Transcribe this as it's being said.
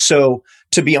So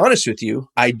to be honest with you,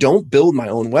 I don't build my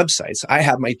own websites. I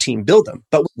have my team build them,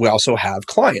 but we also have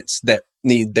clients that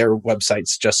need their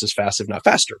websites just as fast, if not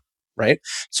faster, right?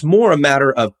 It's more a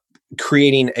matter of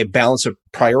creating a balance of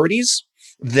priorities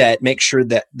that make sure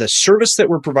that the service that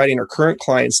we're providing our current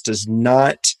clients does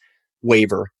not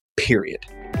waver, period.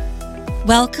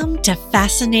 Welcome to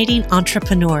Fascinating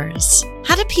Entrepreneurs.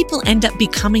 How do people end up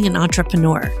becoming an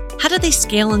entrepreneur? How do they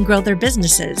scale and grow their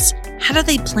businesses? How do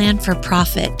they plan for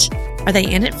profit? Are they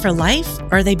in it for life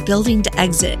or are they building to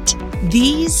exit?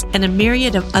 These and a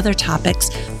myriad of other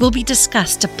topics will be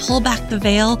discussed to pull back the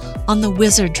veil on the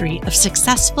wizardry of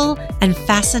successful and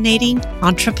fascinating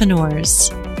entrepreneurs.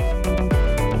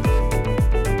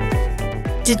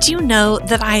 Did you know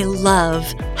that I love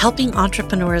helping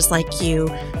entrepreneurs like you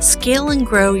scale and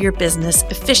grow your business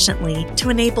efficiently to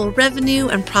enable revenue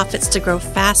and profits to grow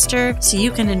faster so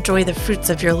you can enjoy the fruits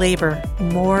of your labor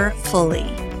more fully?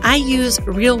 I use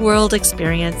real-world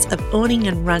experience of owning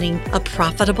and running a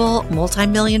profitable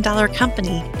multi-million-dollar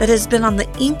company that has been on the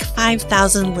Inc.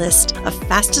 5000 list of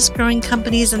fastest-growing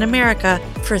companies in America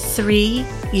for 3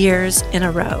 years in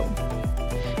a row.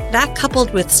 That,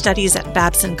 coupled with studies at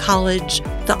Babson College,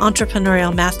 the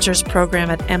Entrepreneurial Master's Program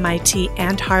at MIT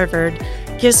and Harvard,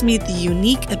 gives me the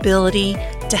unique ability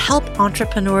to help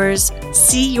entrepreneurs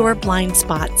see your blind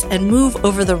spots and move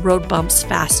over the road bumps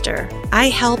faster. I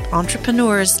help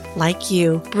entrepreneurs like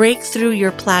you break through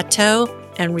your plateau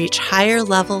and reach higher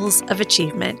levels of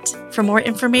achievement. For more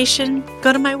information,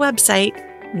 go to my website,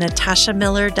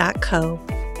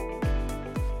 natashamiller.co.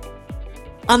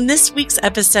 On this week's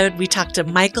episode, we talked to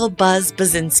Michael Buzz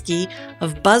Buzinski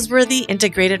of Buzzworthy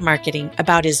Integrated Marketing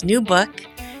about his new book,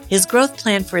 his growth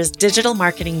plan for his digital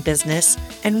marketing business,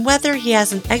 and whether he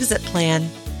has an exit plan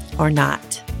or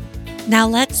not. Now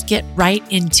let's get right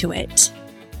into it.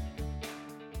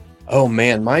 Oh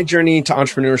man, my journey to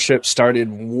entrepreneurship started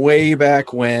way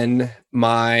back when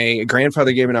my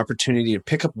grandfather gave an opportunity to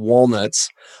pick up walnuts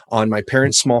on my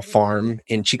parents' small farm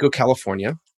in Chico,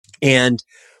 California. And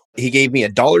he gave me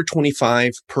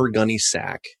 $1.25 per gunny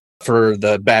sack for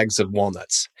the bags of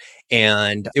walnuts.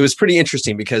 And it was pretty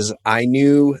interesting because I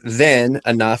knew then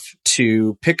enough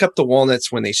to pick up the walnuts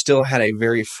when they still had a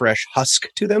very fresh husk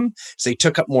to them, so they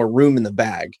took up more room in the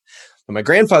bag. But my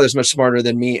grandfather's much smarter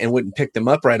than me and wouldn't pick them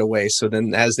up right away. So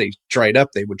then as they dried up,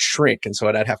 they would shrink. And so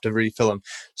I'd have to refill them.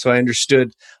 So I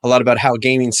understood a lot about how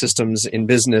gaming systems in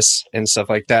business and stuff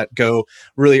like that go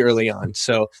really early on.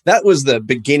 So that was the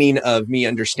beginning of me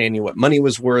understanding what money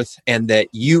was worth and that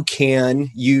you can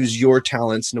use your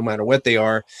talents, no matter what they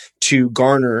are, to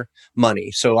garner money.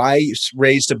 So I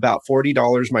raised about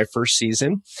 $40 my first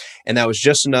season, and that was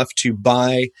just enough to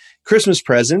buy Christmas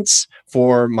presents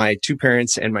for my two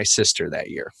parents and my sister that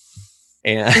year.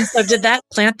 And so did that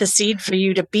plant the seed for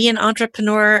you to be an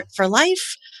entrepreneur for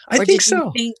life? I think so. Or did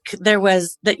you think there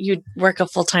was that you'd work a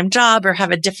full-time job or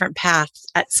have a different path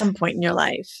at some point in your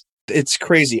life? It's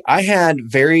crazy. I had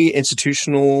very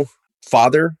institutional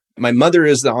father. My mother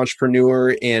is the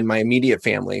entrepreneur in my immediate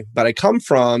family, but I come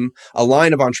from a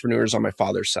line of entrepreneurs on my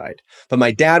father's side. But my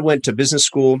dad went to business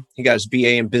school. He got his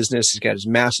BA in business. He's got his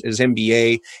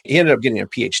MBA. He ended up getting a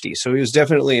PhD. So he was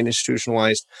definitely an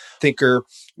institutionalized thinker,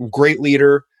 great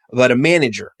leader, but a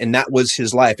manager. And that was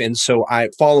his life. And so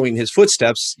following his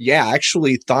footsteps, I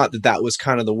actually thought that was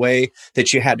kind of the way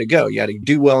that you had to go. You had to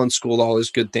do well in school, all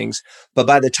those good things. But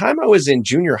by the time I was in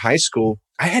junior high school,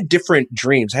 I had different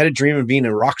dreams. I had a dream of being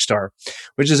a rock star,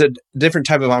 which is a different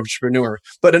type of entrepreneur,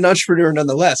 but an entrepreneur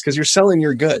nonetheless, because you're selling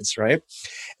your goods, right?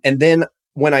 And then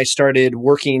when I started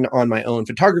working on my own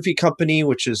photography company,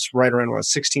 which is right around when I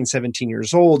was 16, 17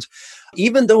 years old,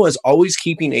 even though I was always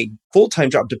keeping a full-time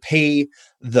job to pay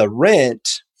the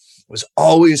rent, was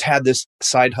always had this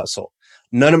side hustle.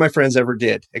 None of my friends ever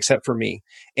did, except for me.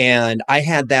 And I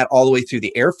had that all the way through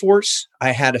the Air Force.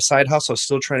 I had a side hustle. I was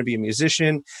still trying to be a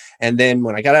musician. And then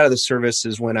when I got out of the service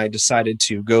is when I decided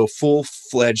to go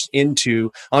full-fledged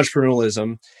into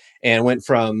entrepreneurialism and went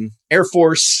from Air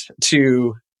Force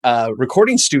to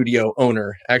recording studio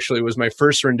owner. Actually, was my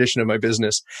first rendition of my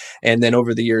business. And then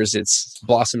over the years, it's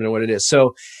blossomed into what it is.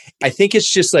 So I think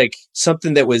it's just like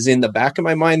something that was in the back of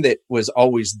my mind that was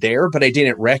always there, but I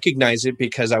didn't recognize it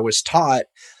because I was taught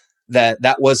that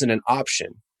wasn't an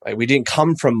option. Right? We didn't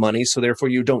come from money, so therefore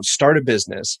you don't start a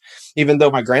business. Even though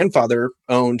my grandfather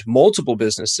owned multiple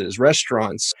businesses,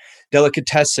 restaurants,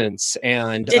 delicatessens,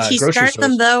 and did he grocery start stores.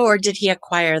 them though, or did he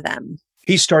acquire them?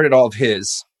 He started all of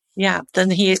his. Yeah, then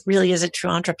he really is a true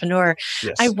entrepreneur.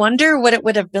 Yes. I wonder what it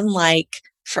would have been like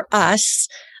for us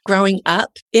growing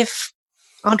up if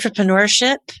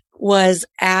entrepreneurship was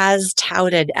as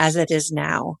touted as it is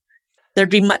now. there'd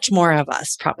be much more of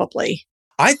us probably.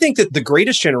 I think that the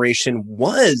greatest generation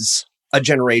was a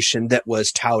generation that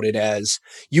was touted as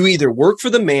you either work for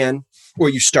the man or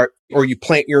you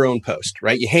plant your own post,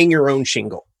 right? You hang your own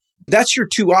shingle. That's your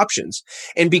two options.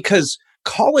 And because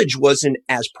college wasn't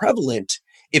as prevalent,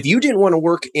 if you didn't want to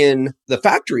work in the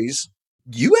factories,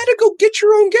 you had to go get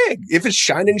your own gig. If it's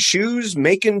shining shoes,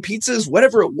 making pizzas,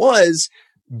 whatever it was,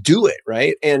 do it,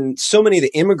 right? And so many of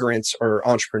the immigrants are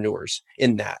entrepreneurs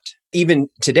in that, even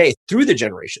today through the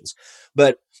generations.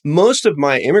 But most of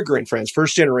my immigrant friends,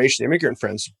 first generation immigrant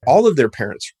friends, all of their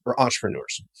parents were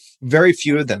entrepreneurs. Very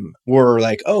few of them were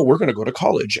like, oh, we're going to go to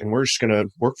college and we're just going to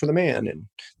work for the man and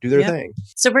do their thing.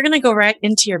 So we're going to go right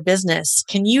into your business.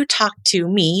 Can you talk to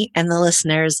me and the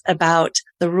listeners about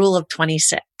the Rule of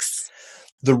 26?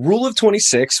 The Rule of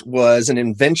 26 was an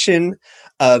invention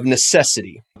of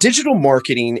necessity. Digital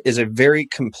marketing is a very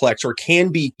complex, or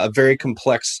can be a very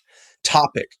complex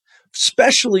topic,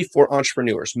 especially for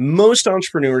entrepreneurs. Most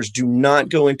entrepreneurs do not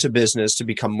go into business to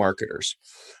become marketers.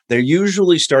 They're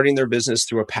usually starting their business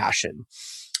through a passion.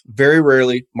 Very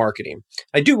rarely marketing.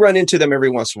 I do run into them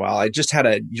every once in a while. I just had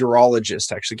a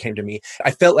urologist actually came to me. I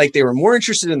felt like they were more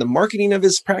interested in the marketing of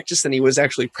his practice than he was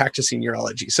actually practicing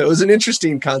urology. So it was an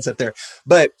interesting concept there.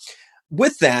 But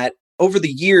with that, over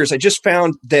the years, I just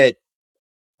found that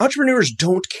entrepreneurs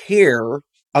don't care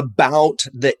about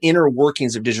the inner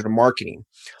workings of digital marketing,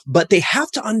 but they have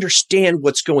to understand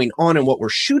what's going on and what we're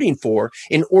shooting for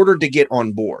in order to get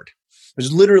on board. I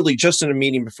was literally just in a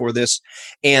meeting before this,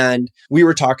 and we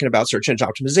were talking about search engine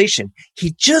optimization.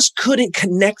 He just couldn't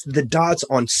connect the dots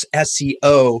on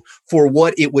SEO for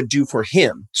what it would do for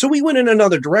him. So we went in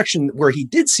another direction where he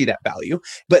did see that value.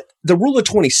 But the Rule of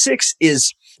 26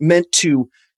 is meant to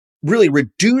really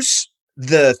reduce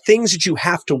the things that you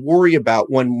have to worry about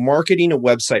when marketing a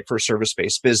website for a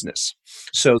service-based business.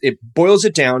 So it boils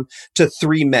it down to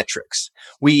 3 metrics.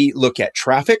 We look at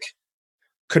traffic,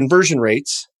 conversion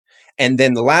rates, and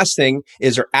then the last thing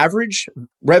is our average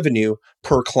revenue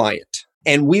per client.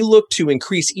 And we look to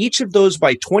increase each of those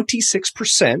by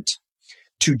 26%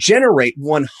 to generate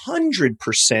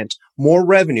 100% more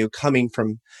revenue coming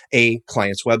from a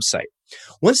client's website.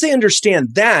 Once they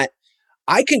understand that,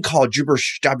 I can call jibber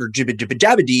jabber jibber jibber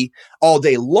jabbity all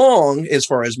day long as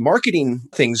far as marketing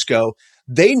things go.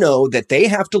 They know that they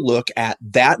have to look at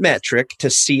that metric to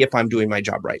see if I'm doing my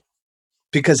job right.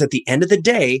 Because at the end of the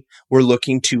day, we're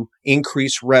looking to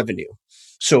increase revenue.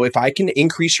 So if I can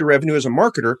increase your revenue as a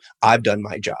marketer, I've done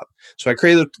my job. So I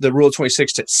created the Rule of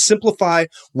 26 to simplify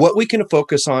what we can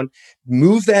focus on,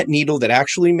 move that needle that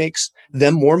actually makes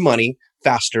them more money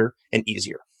faster and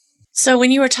easier. So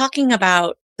when you were talking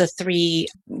about the 3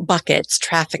 buckets,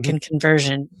 traffic and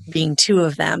conversion being 2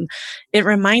 of them, it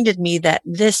reminded me that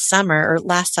this summer or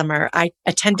last summer, I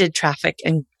attended Traffic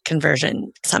and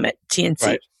Conversion Summit, TNC.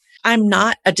 Right. I'm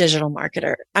not a digital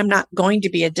marketer. I'm not going to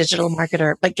be a digital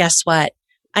marketer, but guess what?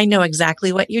 I know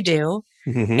exactly what you do.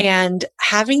 Mm-hmm. And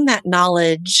having that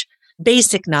knowledge,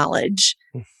 basic knowledge,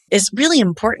 is really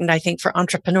important, I think, for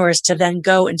entrepreneurs to then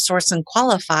go and source and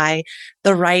qualify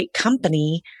the right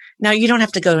company. Now, you don't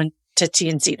have to go to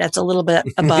TNC. That's a little bit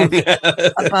above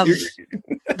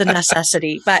the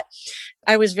necessity, but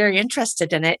I was very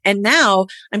interested in it. And now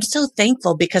I'm so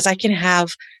thankful because I can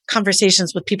have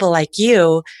conversations with people like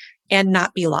you and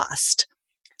not be lost.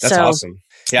 That's awesome.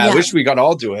 Yeah, I wish we could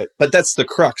all do it, but that's the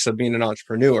crux of being an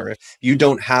entrepreneur. If you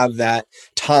don't have that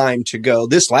time to go,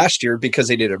 this last year, because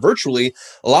they did it virtually,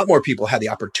 a lot more people had the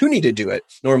opportunity to do it.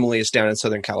 Normally it's down in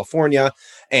Southern California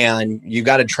and you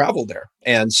got to travel there.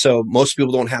 And so most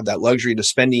people don't have that luxury to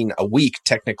spending a week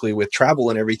technically with travel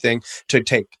and everything to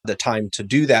take the time to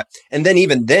do that. And then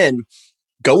even then,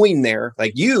 going there,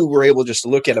 like you were able just to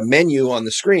look at a menu on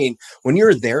the screen. When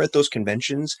you're there at those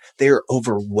conventions, they are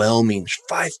overwhelming.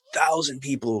 5,000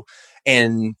 people.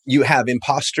 And you have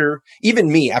imposter.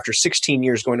 Even me, after 16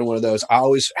 years going to one of those, I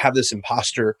always have this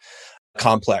imposter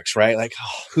complex, right? Like,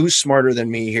 who's smarter than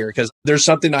me here? Because there's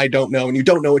something I don't know and you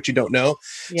don't know what you don't know.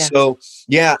 Yeah. So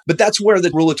yeah, but that's where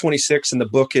the Rule of 26 in the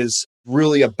book is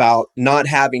really about not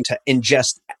having to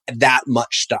ingest that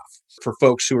much stuff. For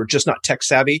folks who are just not tech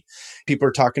savvy, people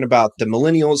are talking about the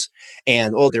millennials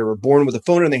and, they were born with a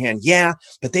phone in their hand. Yeah,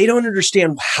 but they don't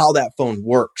understand how that phone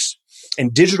works.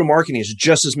 And digital marketing is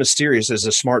just as mysterious as a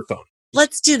smartphone.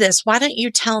 Let's do this. Why don't you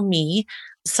tell me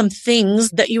some things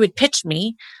that you would pitch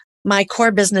me? My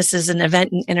core business is an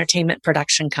event and entertainment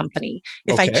production company.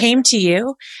 If I came to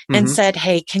you and said,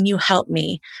 hey, can you help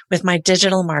me with my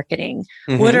digital marketing?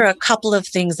 What are a couple of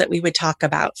things that we would talk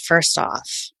about first off?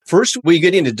 First, we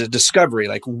get into the discovery,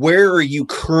 like where are you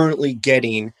currently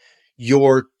getting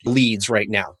your leads right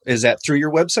now? Is that through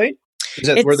your website? Is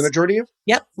that where the majority of?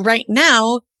 Yep. Right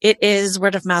now, it is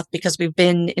word of mouth because we've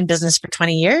been in business for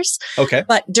 20 years. Okay.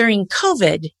 But during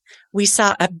COVID, we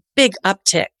saw a big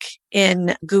uptick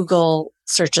in Google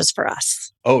searches for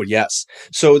us. Oh, yes.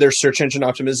 So there's search engine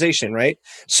optimization, right?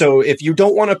 So if you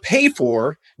don't want to pay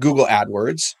for Google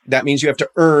AdWords, that means you have to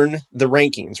earn the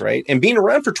rankings, right? And being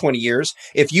around for 20 years,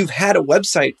 if you've had a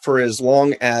website for as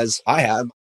long as I have,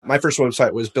 my first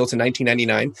website was built in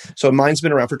 1999. So mine's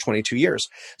been around for 22 years.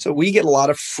 So we get a lot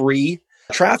of free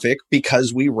traffic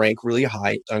because we rank really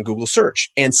high on Google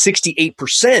search. And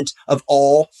 68% of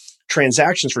all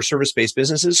transactions for service-based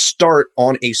businesses start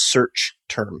on a search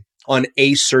term, on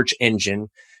a search engine.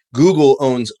 Google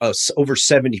owns over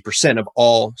 70% of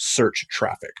all search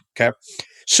traffic. Okay.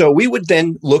 So we would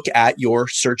then look at your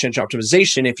search engine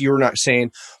optimization. If you're not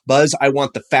saying, Buzz, I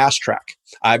want the fast track.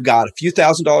 I've got a few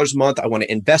 $1,000s a month. I want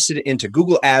to invest it into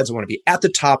Google Ads. I want to be at the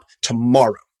top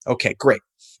tomorrow. Okay, great.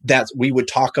 We would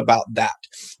talk about that.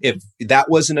 If that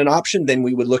wasn't an option, then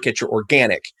we would look at your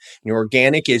organic. Your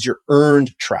organic is your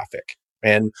earned traffic.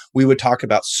 And we would talk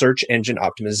about search engine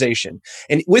optimization.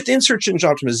 And within search engine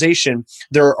optimization,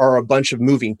 there are a bunch of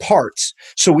moving parts.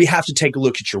 So we have to take a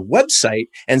look at your website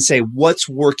and say what's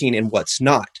working and what's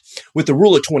not. With the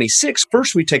rule of 26,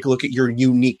 first we take a look at your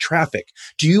unique traffic.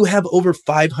 Do you have over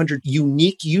 500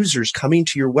 unique users coming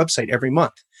to your website every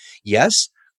month? Yes?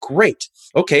 Great.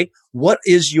 Okay. What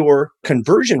is your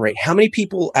conversion rate? How many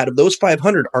people out of those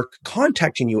 500 are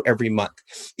contacting you every month?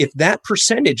 If that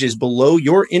percentage is below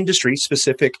your industry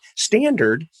specific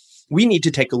standard, we need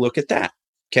to take a look at that.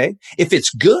 Okay. If it's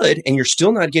good and you're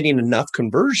still not getting enough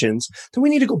conversions, then we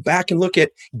need to go back and look at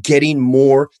getting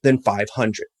more than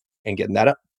 500 and getting that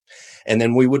up. And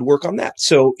then we would work on that.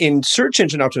 So in search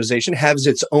engine optimization has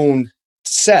its own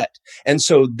set. And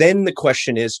so then the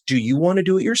question is, do you want to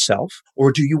do it yourself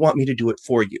or do you want me to do it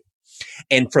for you?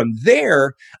 And from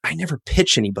there, I never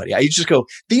pitch anybody. I just go,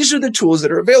 these are the tools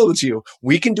that are available to you.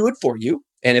 We can do it for you.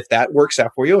 And if that works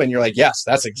out for you and you're like, yes,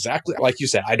 that's exactly like you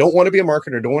said, I don't want to be a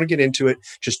marketer, don't want to get into it,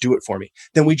 just do it for me.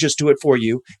 Then we just do it for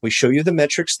you. We show you the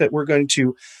metrics that we're going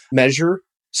to measure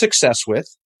success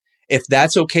with. If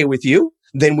that's okay with you,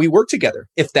 then we work together.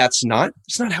 If that's not,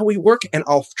 it's not how we work. And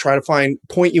I'll try to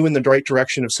point you in the right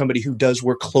direction of somebody who does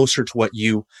work closer to what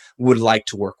you would like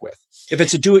to work with. If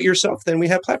it's a do-it-yourself, then we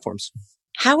have platforms.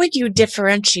 How would you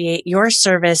differentiate your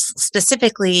service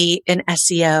specifically in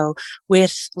SEO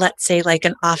with, let's say, like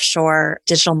an offshore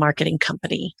digital marketing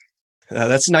company?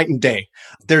 That's night and day.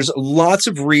 There's lots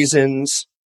of reasons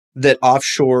that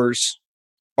offshores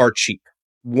are cheap.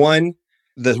 One,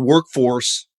 the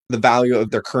workforce, the value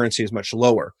of their currency is much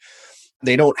lower.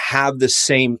 They don't have the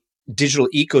same digital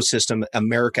ecosystem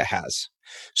America has.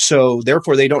 So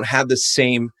therefore, they don't have the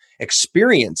same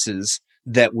experiences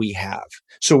that we have.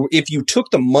 So if you took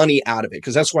the money out of it,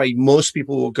 because that's why most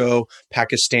people will go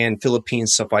Pakistan,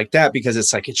 Philippines, stuff like that, because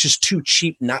it's just too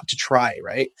cheap not to try,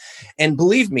 right? And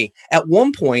believe me, at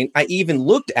one point, I even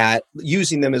looked at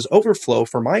using them as overflow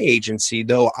for my agency,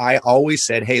 though I always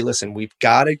said, hey, listen, we've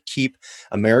got to keep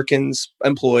Americans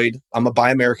employed. I'm a Buy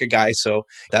America guy, so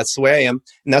that's the way I am,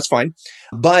 and that's fine.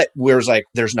 But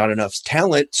there's not enough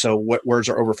talent, so where's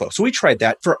our overflow? So we tried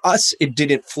that. For us, it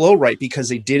didn't flow right because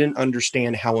they didn't understand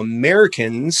how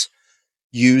Americans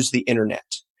use the internet.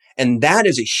 And that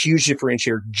is a huge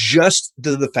differentiator, just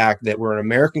to the fact that we're an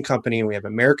American company and we have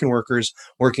American workers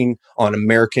working on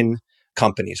American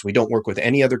companies. We don't work with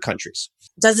any other countries.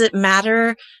 Does it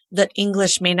matter that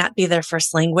English may not be their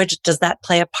first language? Does that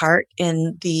play a part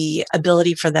in the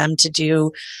ability for them to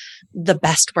do the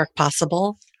best work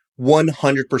possible?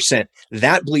 100%.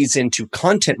 That bleeds into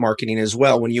content marketing as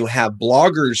well. When you have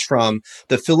bloggers from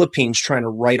the Philippines trying to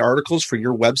write articles for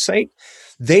your website,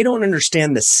 they don't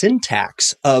understand the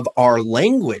syntax of our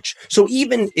language. So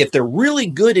even if they're really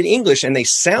good at English and they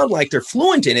sound like they're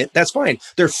fluent in it, that's fine.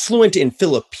 They're fluent in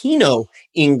Filipino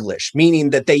English,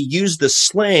 meaning that they use the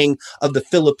slang of the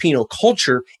Filipino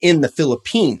culture in the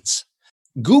Philippines.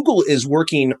 Google is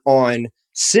working on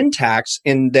syntax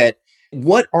in that.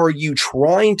 What are you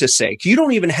trying to say? You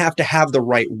don't even have to have the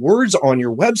right words on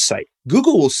your website.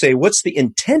 Google will say, what's the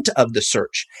intent of the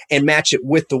search and match it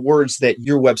with the words that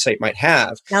your website might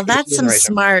have. Now that's some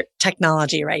smart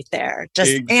technology right there.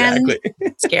 Exactly.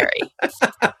 And scary.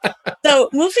 So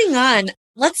moving on,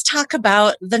 let's talk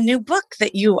about the new book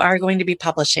that you are going to be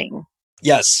publishing.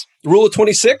 Yes. Rule of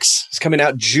 26 is coming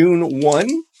out June 1,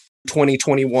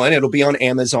 2021. It'll be on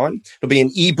Amazon. It'll be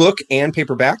an ebook and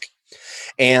paperback.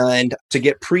 And to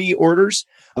get pre-orders,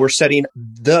 we're setting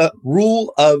the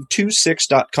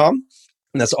ruleof26.com.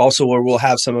 And that's also where we'll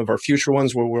have some of our future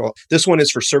ones this one is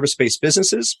for service-based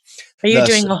businesses. Are you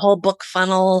doing a whole book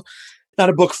funnel not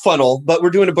a book funnel, but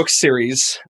we're doing a book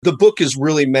series. The book is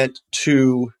really meant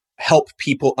to help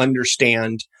people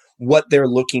understand what they're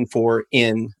looking for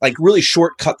in, like, really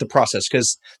shortcut the process.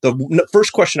 Because the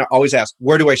first question I always ask,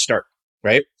 where do I start?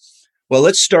 Right? Well,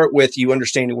 let's start with you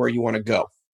understanding where you want to go.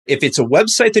 If it's a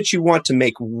website that you want to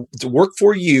make to work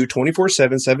for you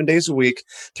 24/7, 7 days a week,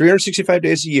 365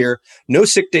 days a year, no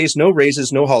sick days, no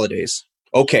raises, no holidays.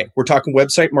 Okay, we're talking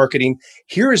website marketing.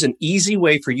 Here is an easy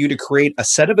way for you to create a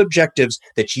set of objectives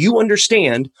that you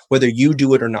understand whether you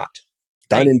do it or not.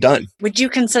 Done and done. Would you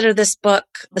consider this book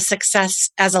a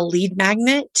success as a lead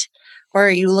magnet, or are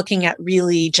you looking at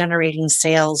really generating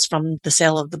sales from the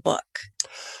sale of the book?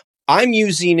 I'm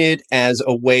using it as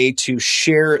a way to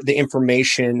share the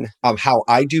information of how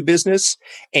I do business,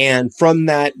 and from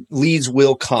that, leads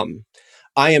will come.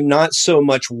 I am not so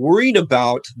much worried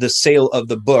about the sale of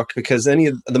the book, because any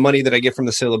of the money that I get from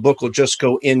the sale of the book will just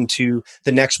go into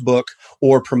the next book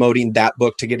or promoting that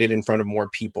book to get it in front of more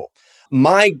people.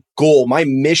 My goal, my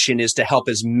mission is to help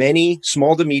as many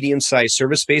small to medium-sized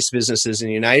service-based businesses in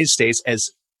the United States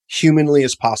as humanly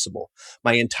as possible.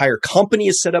 My entire company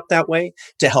is set up that way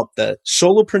to help the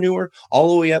solopreneur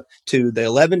all the way up to the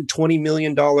 $11, $20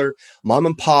 million mom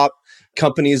and pop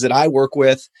companies that I work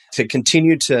with, to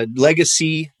continue to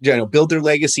legacy, build their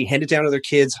legacy, hand it down to their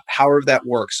kids, however that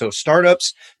works. So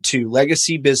startups to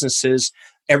legacy businesses,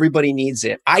 everybody needs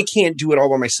it. I can't do it all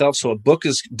by myself, so a book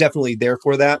is definitely there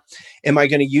for that. Am I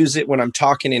going to use it when I'm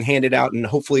talking and hand it out and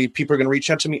hopefully people are going to reach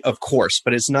out to me? Of course,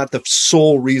 but it's not the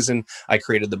sole reason I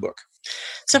created the book.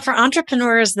 So for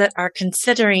entrepreneurs that are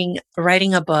considering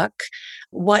writing a book,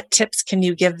 what tips can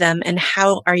you give them and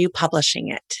how are you publishing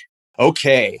it?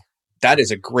 Okay, that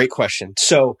is a great question.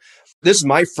 So this is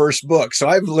my first book, so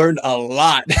I've learned a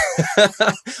lot.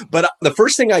 But the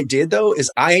first thing I did, though,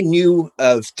 is I knew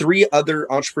of 3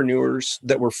 other entrepreneurs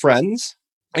that were friends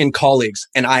and colleagues,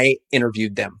 and I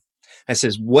interviewed them. I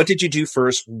says, what did you do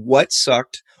first? What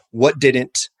sucked? What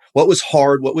didn't? What was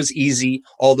hard? What was easy?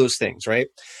 All those things, right?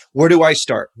 Where do I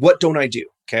start? What don't I do?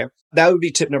 Okay. That would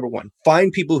be tip number 1.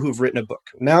 Find people who've written a book.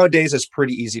 Nowadays, it's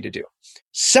pretty easy to do.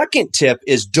 Second tip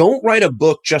is don't write a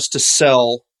book just to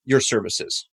sell your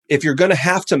services. If you're going to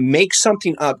have to make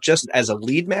something up just as a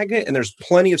lead magnet, and there's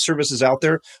plenty of services out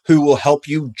there who will help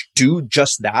you do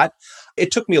just that.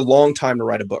 It took me a long time to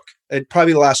write a book.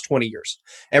 Probably the last 20 years.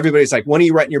 Everybody's like, when are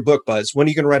you writing your book, Buzz? When are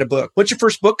you going to write a book? What's your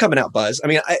first book coming out, Buzz? I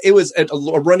mean, it was a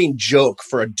running joke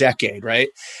for a decade, right?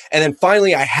 And then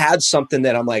finally I had something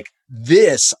that I'm like,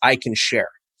 this I can share.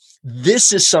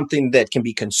 This is something that can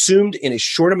be consumed in a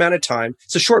short amount of time.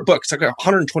 It's a short book. It's like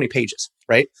 120 pages,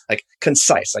 right? Like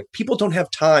concise. Like people don't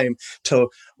have time to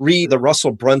read the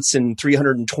Russell Brunson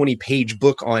 320 page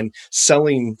book on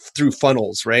selling through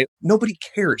funnels, right? Nobody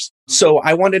cares. So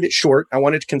I wanted it short. I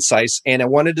wanted it concise, and I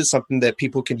wanted it something that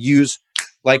people could use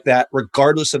like that,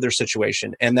 regardless of their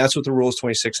situation. And that's what the Rules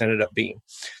 26 ended up being.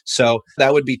 So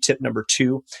that would be tip number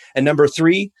 2. And number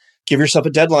 3, give yourself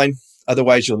a deadline.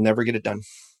 Otherwise, you'll never get it done.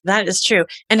 That is true.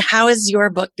 And how is your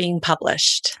book being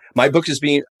published? My book is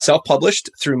being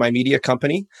self-published through my media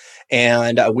company,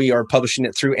 and we are publishing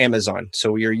it through Amazon.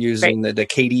 So we are using the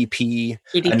KDP,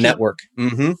 network.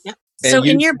 Mm-hmm. Yep. And so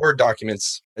in your Word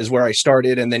documents is where I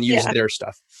started, and then use their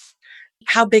stuff.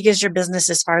 How big is your business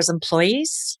as far as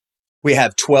employees? We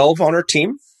have 12 on our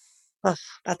team. Oh,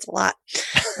 that's a lot.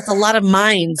 That's a lot of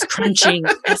minds crunching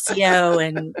SEO,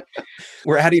 and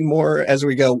we're adding more as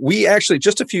we go. We actually,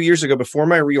 just a few years ago, before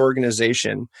my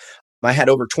reorganization, I had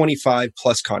over 25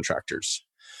 plus contractors.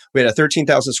 We had a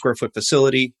 13,000 square foot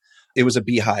facility. It was a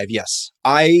beehive. Yes.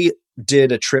 I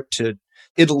did a trip to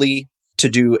Italy to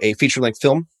do a feature length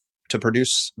film to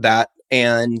produce that.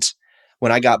 And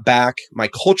when I got back, my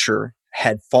culture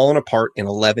had fallen apart in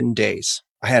 11 days.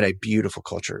 I had a beautiful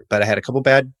culture, but I had a couple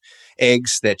bad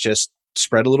eggs that just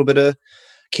spread a little bit of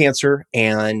cancer.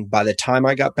 And by the time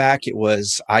I got back,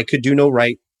 I could do no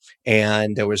right.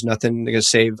 And there was nothing to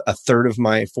save a third of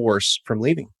my force from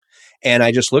leaving. And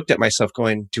I just looked at myself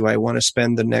going, do I want to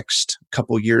spend the next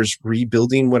couple years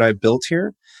rebuilding what I built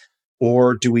here?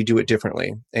 Or do we do it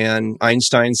differently? And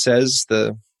Einstein says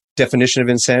the definition of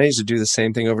insanity is to do the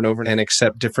same thing over and over and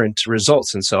accept different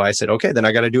results. And so I said, okay, then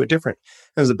I got to do it different.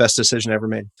 It was the best decision I ever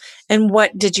made. And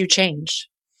what did you change?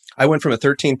 I went from a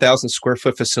 13,000 square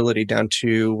foot facility down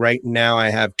to right now I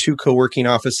have 2 co-working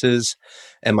offices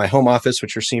and my home office,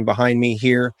 which you're seeing behind me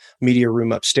here, media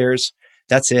room upstairs.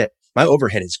 That's it. My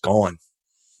overhead is gone.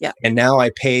 Yeah. And now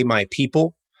I pay my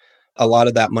people a lot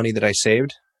of that money that I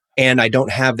saved, and I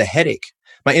don't have the headache.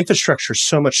 My infrastructure is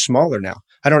so much smaller now.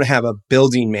 I don't have a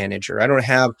building manager. I don't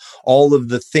have all of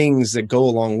the things that go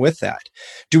along with that.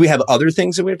 Do we have other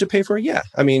things that we have to pay for? Yeah.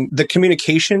 I mean, the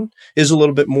communication is a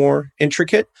little bit more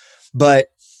intricate, but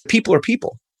people are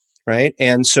people, right?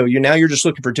 And so you're just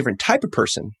looking for a different type of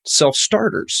person,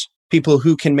 self-starters, people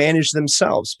who can manage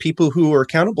themselves, people who are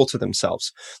accountable to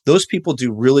themselves. Those people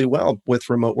do really well with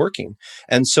remote working.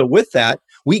 And so with that,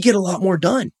 we get a lot more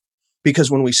done.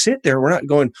 Because when we sit there, we're not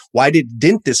going, why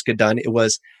didn't this get done? It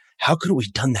was, how could we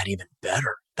have done that even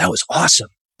better? That was awesome.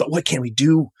 But what can we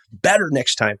do better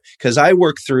next time? Because I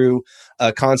work through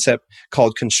a concept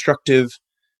called constructive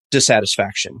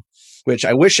dissatisfaction, which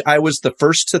I wish I was the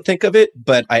first to think of it,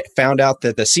 but I found out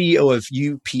that the CEO of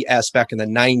UPS back in the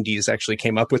 90s actually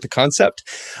came up with the concept.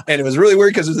 And it was really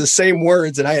weird because it was the same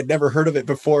words and I had never heard of it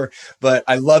before, but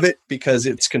I love it because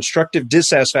it's constructive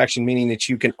dissatisfaction, meaning that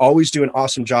you can always do an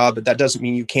awesome job, but that doesn't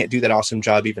mean you can't do that awesome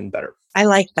job even better. I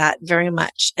like that very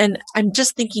much. And I'm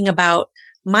just thinking about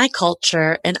my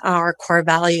culture and our core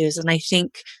values. And I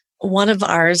think one of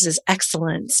ours is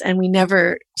excellence, and we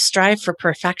never strive for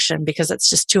perfection because it's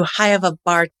just too high of a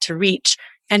bar to reach,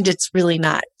 and it's really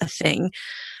not a thing.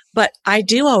 But I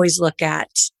do always look at,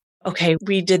 okay,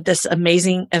 we did this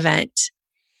amazing event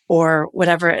or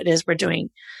whatever it is we're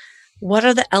doing. What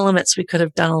are the elements we could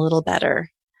have done a little better?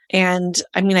 And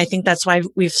I mean, I think that's why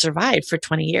we've survived for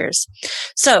 20 years.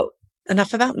 So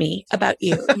enough about me, about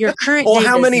you. Your current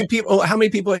how many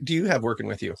people do you have working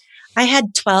with you? I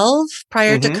had 12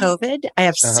 prior to COVID. I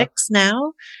have 6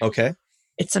 now. Okay.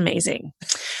 It's amazing.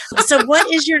 So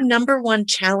what is your number one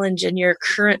challenge in your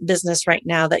current business right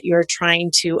now that you're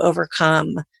trying to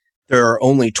overcome? There are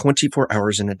only 24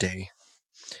 hours in a day,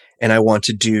 and I want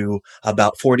to do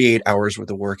about 48 hours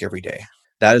worth of work every day.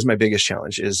 That is my biggest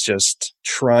challenge, is just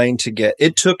trying to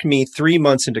it took me 3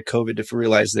 months into COVID to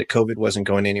realize that COVID wasn't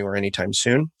going anywhere anytime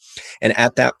soon. And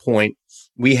at that point,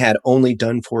 we had only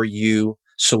done for you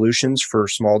solutions for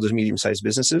small to medium-sized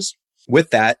businesses.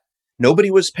 With that, nobody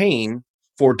was paying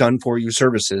for done for you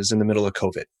services in the middle of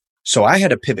COVID. So I had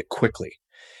to pivot quickly.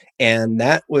 And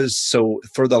that was, so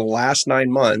for the last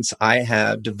 9 months, I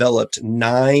have developed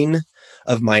 9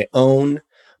 of my own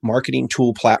marketing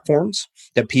tool platforms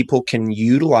that people can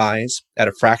utilize at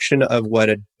a fraction of what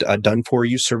a done for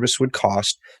you service would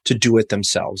cost to do it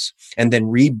themselves, and then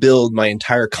rebuild my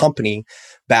entire company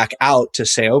back out to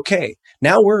say, okay,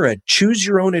 now we're a choose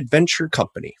your own adventure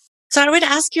company. So I would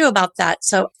ask you about that.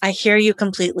 So I hear you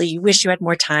completely. You wish you had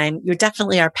more time. You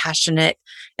definitely are passionate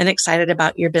and excited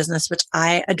about your business, which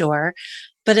I adore.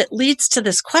 But it leads to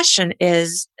this question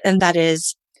and that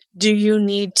is, do you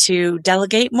need to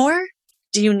delegate more?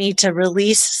 Do you need to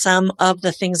release some of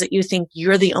the things that you think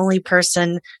you're the only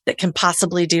person that can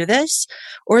possibly do this?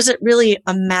 Or is it really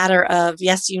a matter of,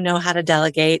 yes, you know how to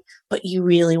delegate, but you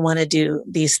really want to do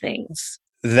these things?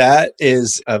 That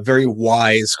is a very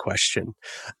wise question.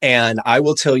 And I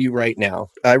will tell you right now,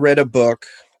 I read a book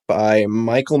by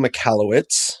Michael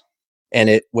Michalowicz, and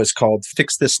it was called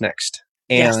Fix This Next.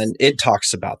 And It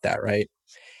talks about that, right?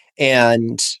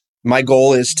 And my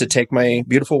goal is to take my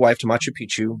beautiful wife to Machu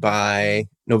Picchu by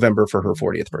November for her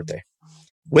 40th birthday.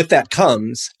 With that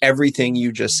comes everything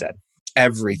you just said,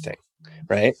 everything,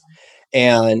 right?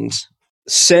 And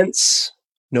since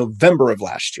November of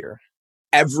last year,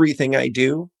 everything I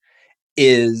do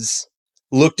is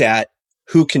looked at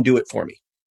who can do it for me.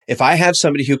 If I have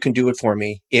somebody who can do it for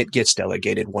me, it gets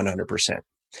delegated 100%.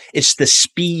 It's the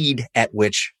speed at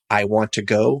which I want to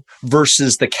go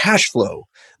versus the cash flow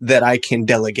that I can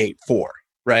delegate for,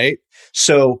 right?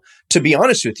 So to be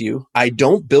honest with you, I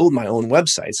don't build my own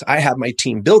websites. I have my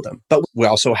team build them, but we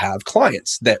also have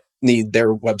clients that need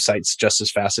their websites just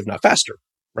as fast, if not faster,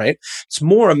 right? It's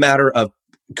more a matter of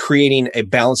creating a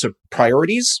balance of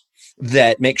priorities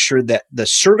that make sure that the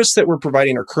service that we're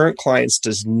providing our current clients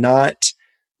does not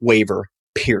waver,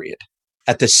 period.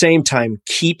 At the same time,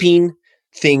 keeping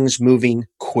things moving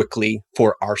quickly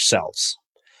for ourselves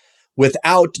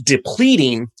without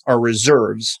depleting our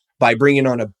reserves by bringing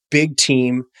on a big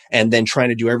team and then trying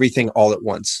to do everything all at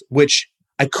once, which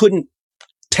I couldn't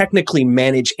technically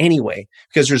manage anyway,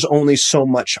 because there's only so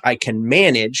much I can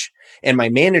manage and my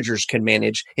managers can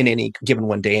manage in any given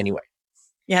one day anyway.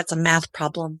 Yeah, it's a math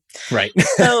problem. Right.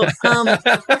 So on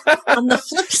the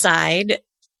flip side,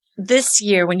 this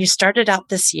year, when you started out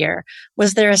this year,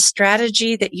 was there a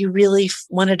strategy that you really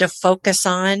wanted to focus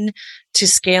on to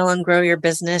scale and grow your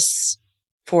business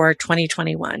for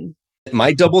 2021?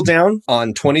 My double down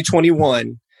on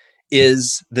 2021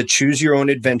 is the Choose Your Own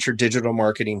Adventure digital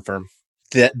marketing firm.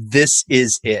 That this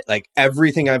is it. Like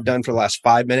everything I've done for the last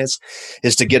 5 minutes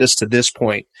is to get us to this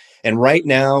point. And right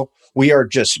now we are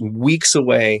just weeks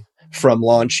away from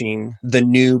launching the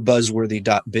new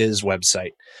buzzworthy.biz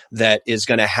website that is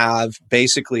going to have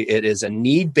basically, it is a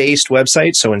need-based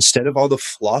website. So instead of all the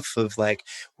fluff of like,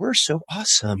 we're so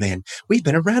awesome and we've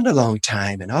been around a long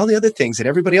time and all the other things that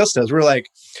everybody else does, we're like,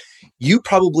 you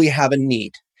probably have a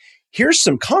need. Here's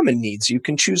some common needs you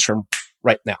can choose from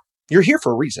right now. You're here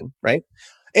for a reason, right?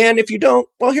 And if you don't,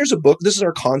 well, here's a book. This is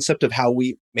our concept of how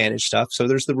we manage stuff. So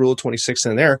there's the rule of 26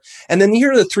 in there. And then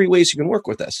here are the 3 ways you can work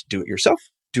with us. Do it yourself,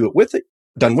 do it with it,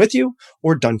 done with you,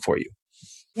 or done for you.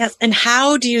 Yes. And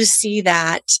how do you see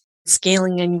that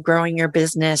scaling and growing your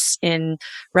business in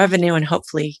revenue and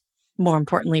hopefully, more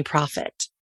importantly, profit?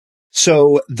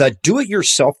 So the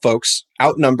do-it-yourself folks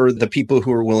outnumber the people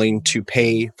who are willing to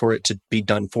pay for it to be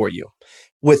done for you.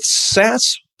 With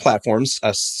SaaS platforms,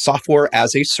 software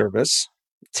as a service,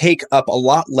 take up a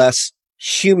lot less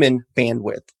human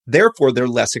bandwidth. Therefore, they're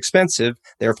less expensive.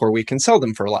 Therefore, we can sell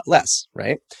them for a lot less,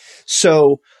 right?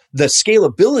 So the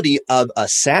scalability of a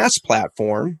SaaS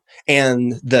platform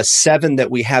and the 7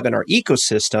 that we have in our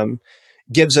ecosystem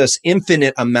gives us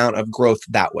infinite amount of growth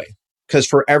that way. Because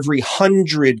for every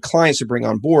 100 clients we bring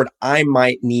on board, I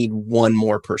might need 1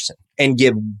 more person and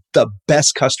give the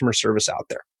best customer service out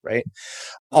there, right?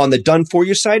 On the done for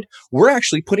you side, we're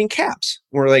actually putting caps.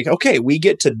 We're like, okay, we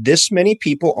get to this many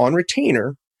people on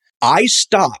retainer. I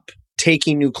stop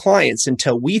taking new clients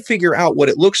until we figure out what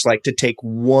it looks like to take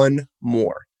 1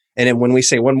 more. And then when we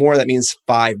say 1 more, that means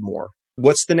 5 more.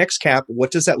 What's the next cap?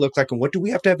 What does that look like? And what do we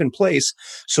have to have in place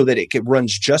so that it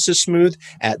runs just as smooth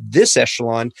at this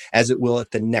echelon as it will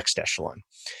at the next echelon?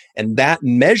 And that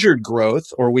measured growth,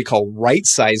 or we call right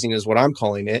sizing is what I'm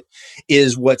calling it,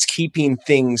 is what's keeping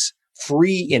things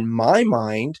free in my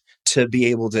mind to be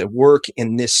able to work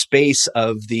in this space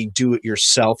of the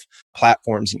do-it-yourself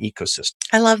platforms and ecosystem.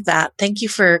 I love that. Thank you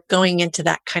for going into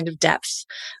that kind of depth.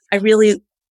 I really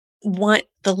want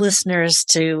the listeners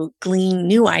to glean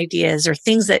new ideas or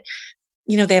things that,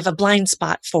 they have a blind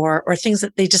spot for, or things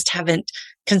that they just haven't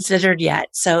considered yet.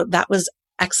 So that was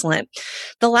excellent.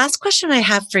 The last question I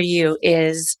have for you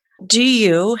is, do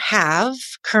you have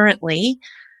currently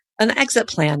an exit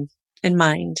plan in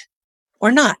mind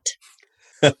or not?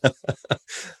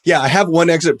 Yeah, I have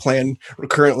one exit plan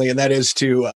currently, and that is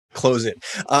to close it.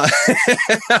 I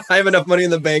have enough money in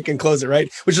the bank and close it,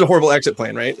 right? Which is a horrible exit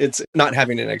plan, right? It's not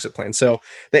having an exit plan. So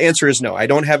the answer is no, I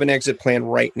don't have an exit plan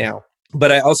right now.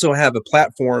 But I also have a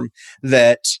platform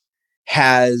that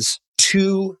has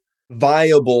 2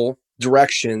 viable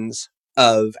directions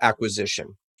of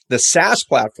acquisition. The SaaS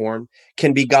platform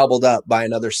can be gobbled up by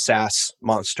another SaaS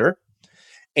monster.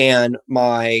 And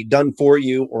my done for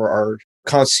you or our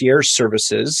concierge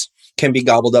services can be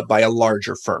gobbled up by a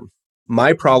larger firm.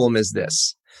 My problem is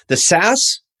this. The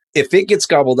SaaS, if it gets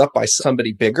gobbled up by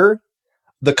somebody bigger,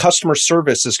 the customer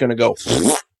service is going to go,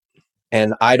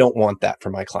 and I don't want that for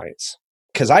my clients.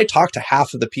 Because I talk to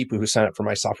half of the people who sign up for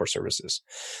my software services.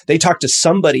 They talk to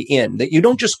somebody in that. You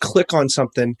don't just click on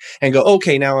something and go,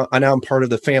 okay, now I'm part of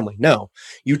the family. No,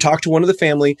 you talk to one of the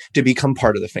family to become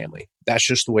part of the family. That's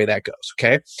just the way that goes.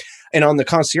 Okay. And on the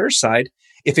concierge side,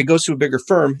 if it goes to a bigger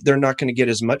firm, they're not going to get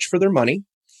as much for their money,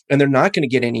 and they're not going to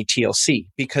get any TLC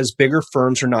because bigger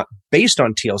firms are not based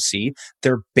on TLC.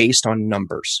 They're based on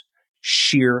numbers,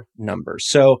 sheer numbers.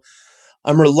 So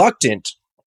I'm reluctant.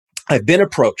 I've been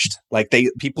approached, like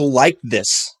people like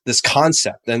this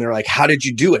concept, and they're like, how did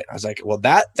you do it? I was like, well,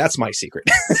 that's my secret.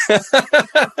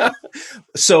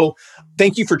 So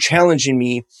thank you for challenging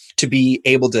me to be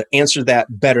able to answer that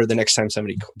better the next time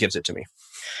somebody gives it to me.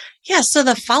 Yeah. So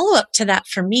the follow-up to that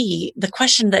for me, the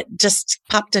question that just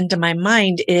popped into my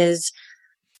mind is,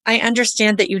 I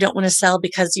understand that you don't want to sell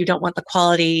because you don't want the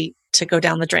quality to go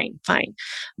down the drain. Fine.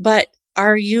 But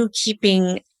are you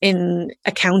keeping in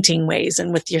accounting ways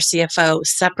and with your CFO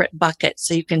separate buckets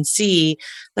so you can see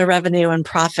the revenue and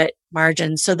profit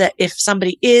margin so that if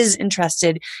somebody is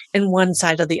interested in one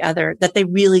side or the other, that they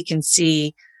really can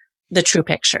see the true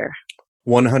picture?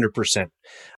 100%,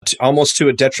 almost to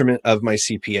a detriment of my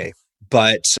CPA.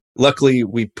 But luckily,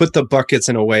 we put the buckets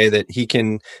in a way that he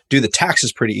can do the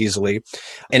taxes pretty easily,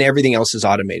 and everything else is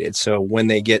automated. So when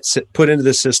they get put into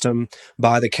the system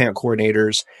by the account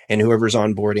coordinators and whoever's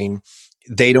onboarding,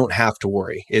 they don't have to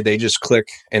worry. They just click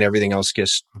and everything else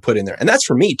gets put in there. And that's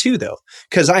for me too, though,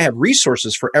 because I have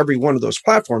resources for every one of those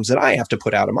platforms that I have to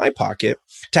put out of my pocket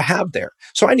to have there.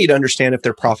 So I need to understand if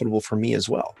they're profitable for me as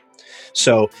well.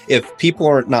 So if people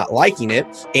are not liking it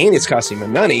and it's costing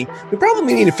them money, we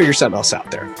probably need to figure something else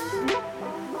out there.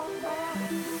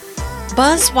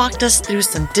 Buzz walked us through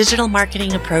some digital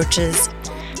marketing approaches,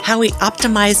 how he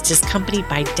optimized his company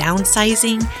by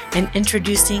downsizing and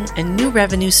introducing a new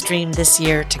revenue stream this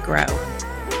year to grow.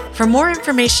 For more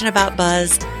information about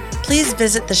Buzz, please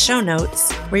visit the show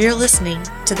notes where you're listening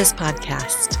to this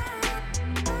podcast.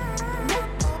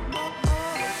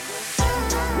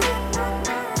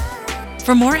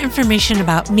 For more information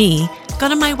about me, go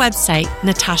to my website,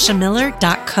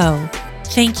 natashamiller.co.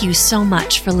 Thank you so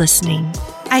much for listening.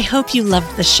 I hope you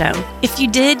loved the show. If you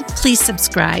did, please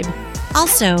subscribe.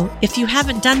 Also, if you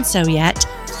haven't done so yet,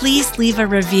 please leave a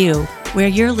review where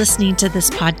you're listening to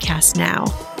this podcast now.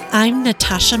 I'm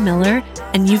Natasha Miller,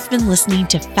 and you've been listening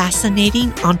to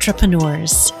Fascinating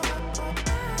Entrepreneurs.